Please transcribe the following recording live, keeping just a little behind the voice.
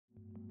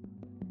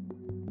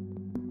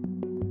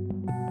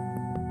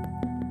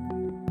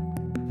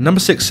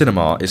No.6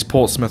 Cinema is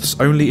Portsmouth's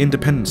only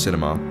independent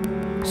cinema,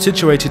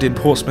 situated in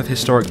Portsmouth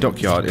Historic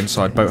Dockyard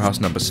inside Boathouse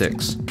No.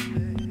 6,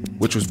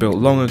 which was built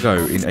long ago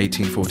in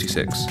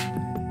 1846.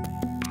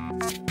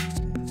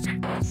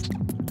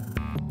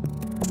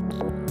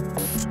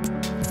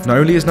 Not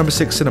only is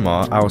No.6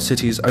 Cinema our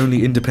city's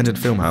only independent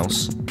film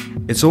house,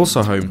 it's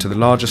also home to the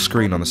largest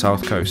screen on the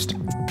south coast.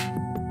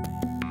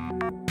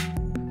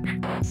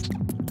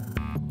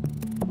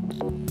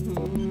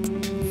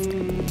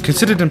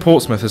 Considered in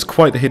Portsmouth as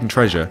quite the hidden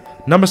treasure,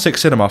 No.6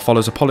 Cinema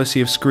follows a policy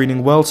of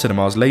screening world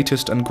cinema's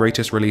latest and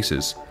greatest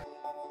releases,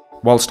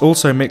 whilst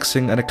also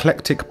mixing an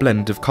eclectic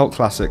blend of cult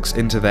classics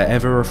into their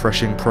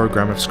ever-refreshing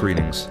programme of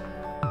screenings.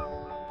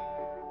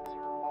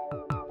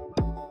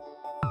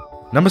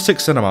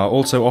 No.6 Cinema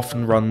also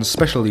often runs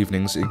special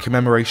evenings in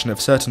commemoration of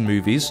certain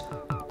movies,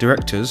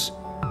 directors,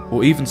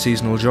 or even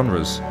seasonal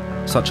genres,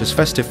 such as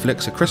festive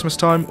flicks at Christmas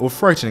time or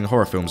frightening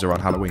horror films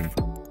around Halloween.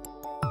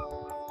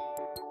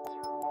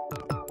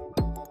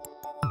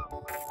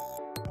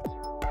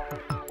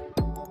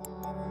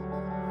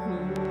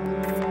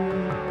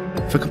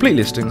 For complete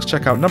listings,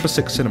 check out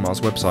No.6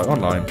 Cinema's website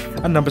online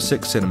at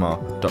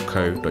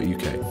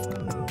no.6cinema.co.uk.